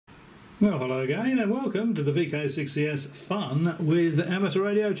Well, hello again and welcome to the VK6CS Fun with Amateur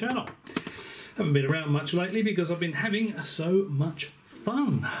Radio channel. Haven't been around much lately because I've been having so much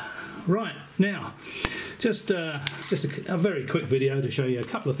fun. Right, now, just a very quick video to show you a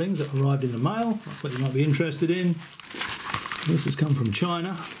couple of things that arrived in the mail, what you might be interested in. This has come from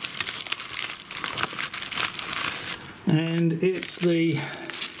China. And it's the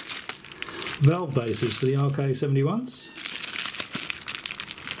valve bases for the RK71s.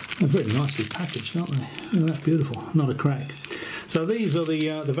 They're very nicely packaged, aren't they? Look at that, beautiful, not a crack. So these are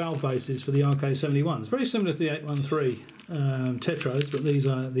the valve bases for the RK71s. Very similar to the 813 tetrodes, but these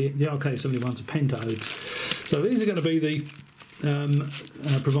are the RK71s are pentodes. So these are going to be the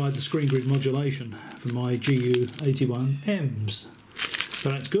provide the screen grid modulation for my GU81Ms. So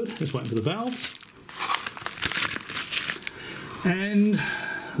that's good. Just waiting for the valves. And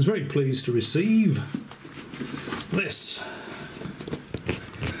I was very pleased to receive this.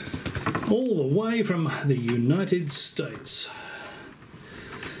 All the way from the United States,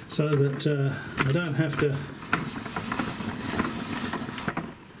 so that I don't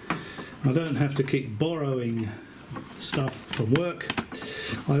have to keep borrowing stuff from work.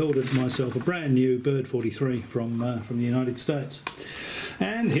 I ordered myself a brand new Bird 43 from the United States,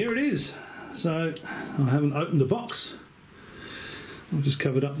 and here it is. So I haven't opened the box. I've just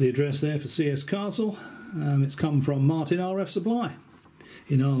covered up the address there for CS Castle. It's come from Martin RF Supply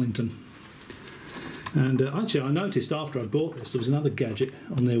in Arlington. And actually I noticed after I bought this there was another gadget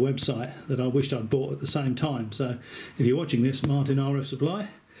on their website that I wished I'd bought at the same time. So if you're watching this, Martin RF Supply,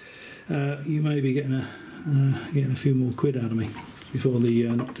 you may be getting a few more quid out of me before the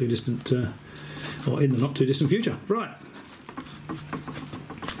not too distant, or in the not too distant future. Right.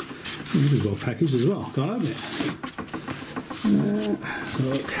 This is well packaged as well. Can't open it.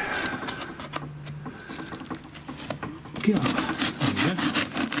 Look. God. There we go.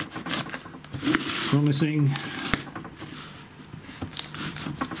 Promising.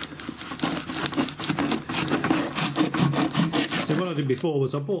 So what I did before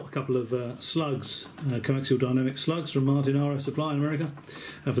was I bought a couple of slugs, coaxial dynamic slugs from Martin RF Supply in America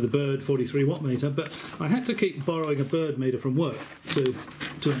for the Bird 43 watt meter, but I had to keep borrowing a Bird meter from work to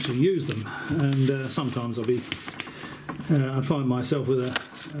actually use them, and sometimes I'd find myself with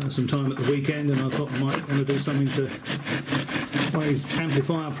some time at the weekend, and I thought I might want to do something to one of these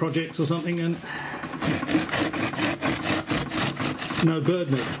amplifier projects or something, and no Bird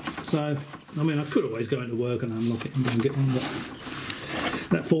meter. So, I mean, I could always go into work and unlock it and get one, but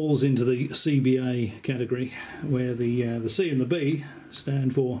that falls into the CBA category, where the C and the B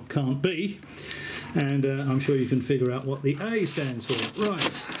stand for can't be, and I'm sure you can figure out what the A stands for.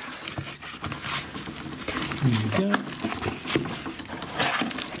 Right. There we go.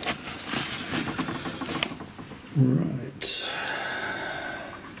 Right.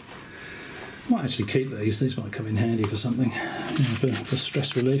 Might actually keep these. These might come in handy for something, for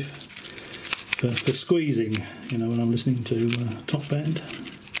stress relief, for squeezing. You know, when I'm listening to Top Band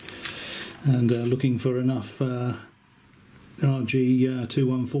and looking for enough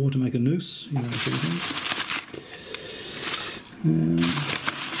RG214 to make a noose. You know, sort of thing.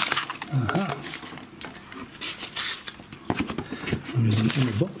 Aha. There is in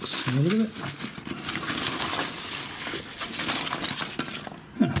the box. Have a look at it.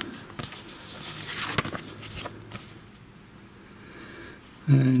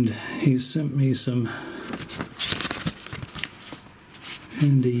 And he's sent me some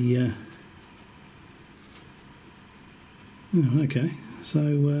handy. Oh, okay. So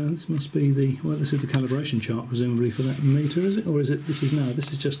this must be the. Well, this is the calibration chart, presumably for that meter, is it? Or is it? This is no.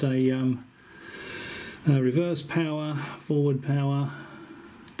 This is just a reverse power, forward power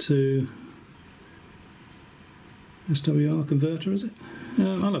to SWR converter, is it?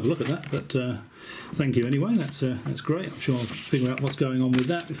 I'll have a look at that, but thank you anyway. That's great. I'm sure I'll figure out what's going on with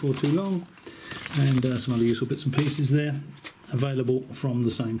that before too long, and some other useful bits and pieces there available from the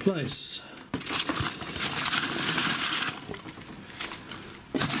same place.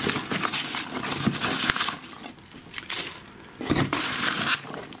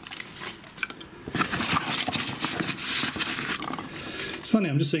 It's funny,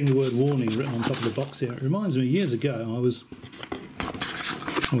 I'm just seeing the word warning written on top of the box here. It reminds me, years ago I was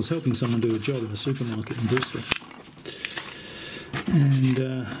helping someone do a job in a supermarket in Bristol, and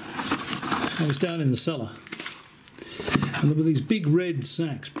I was down in the cellar, and there were these big red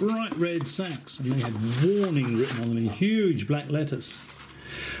sacks, bright red sacks, and they had warning written on them in huge black letters,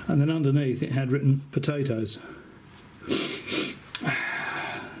 and then underneath it had written potatoes.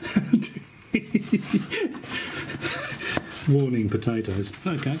 Warning, potatoes.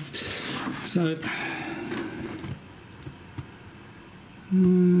 Okay, so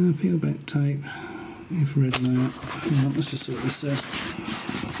Peel back tape, infrared layout. Hang on, let's just see what this says.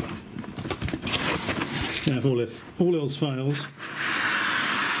 Now, if all else fails,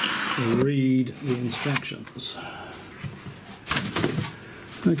 read the instructions.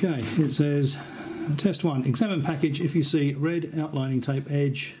 Okay, it says, test 1, examine package if you see red outlining tape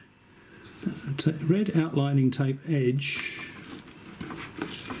edge. Red outlining tape edge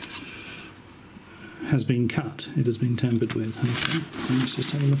has been cut. It has been tampered with. Okay, so let's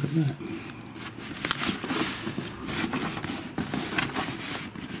just have a look at that.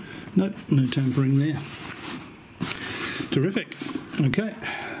 Nope, no tampering there. Terrific. Okay.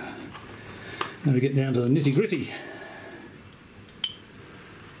 Now we get down to the nitty gritty.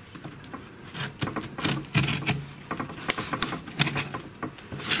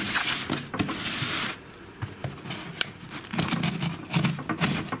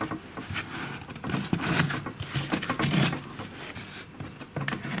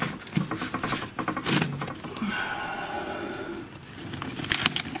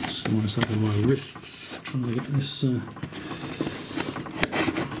 Myself on my wrists trying to get this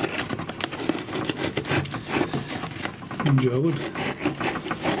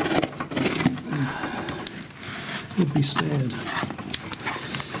would be spared.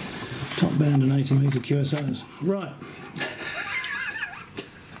 Top band and 80 metre QSOs. Right.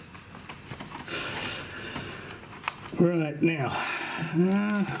 Right now.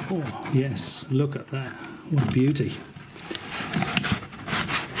 Oh yes, look at that. What a beauty.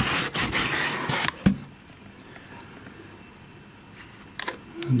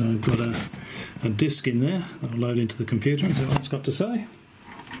 And I've got a disc in there that I'll load into the computer and see what it's got to say.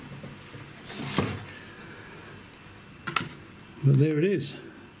 But there it is.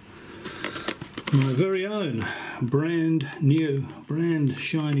 My very own brand new, brand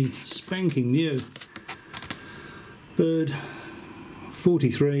shiny, spanking new Bird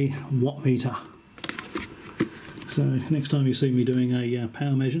 43 watt meter. So next time you see me doing a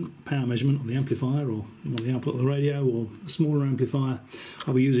power measurement on the amplifier or on the output of the radio or a smaller amplifier,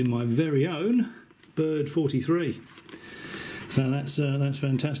 I'll be using my very own Bird 43. So that's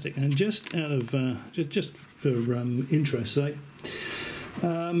fantastic. And just out of just for interest's sake,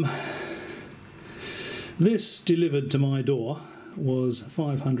 this delivered to my door was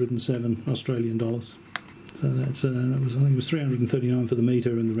 507 Australian dollars. So that's that was, I think it was 339 for the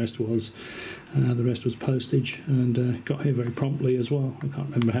meter, and the rest was postage, and got here very promptly as well. I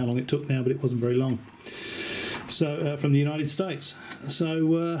can't remember how long it took now, but it wasn't very long. So from the United States.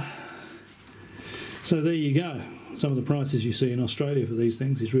 So there you go. Some of the prices you see in Australia for these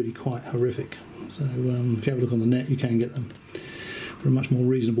things is really quite horrific. So if you have a look on the net, you can get them for a much more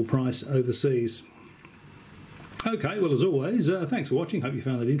reasonable price overseas. Okay, well, as always, thanks for watching. Hope you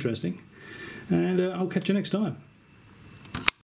found that interesting, and I'll catch you next time.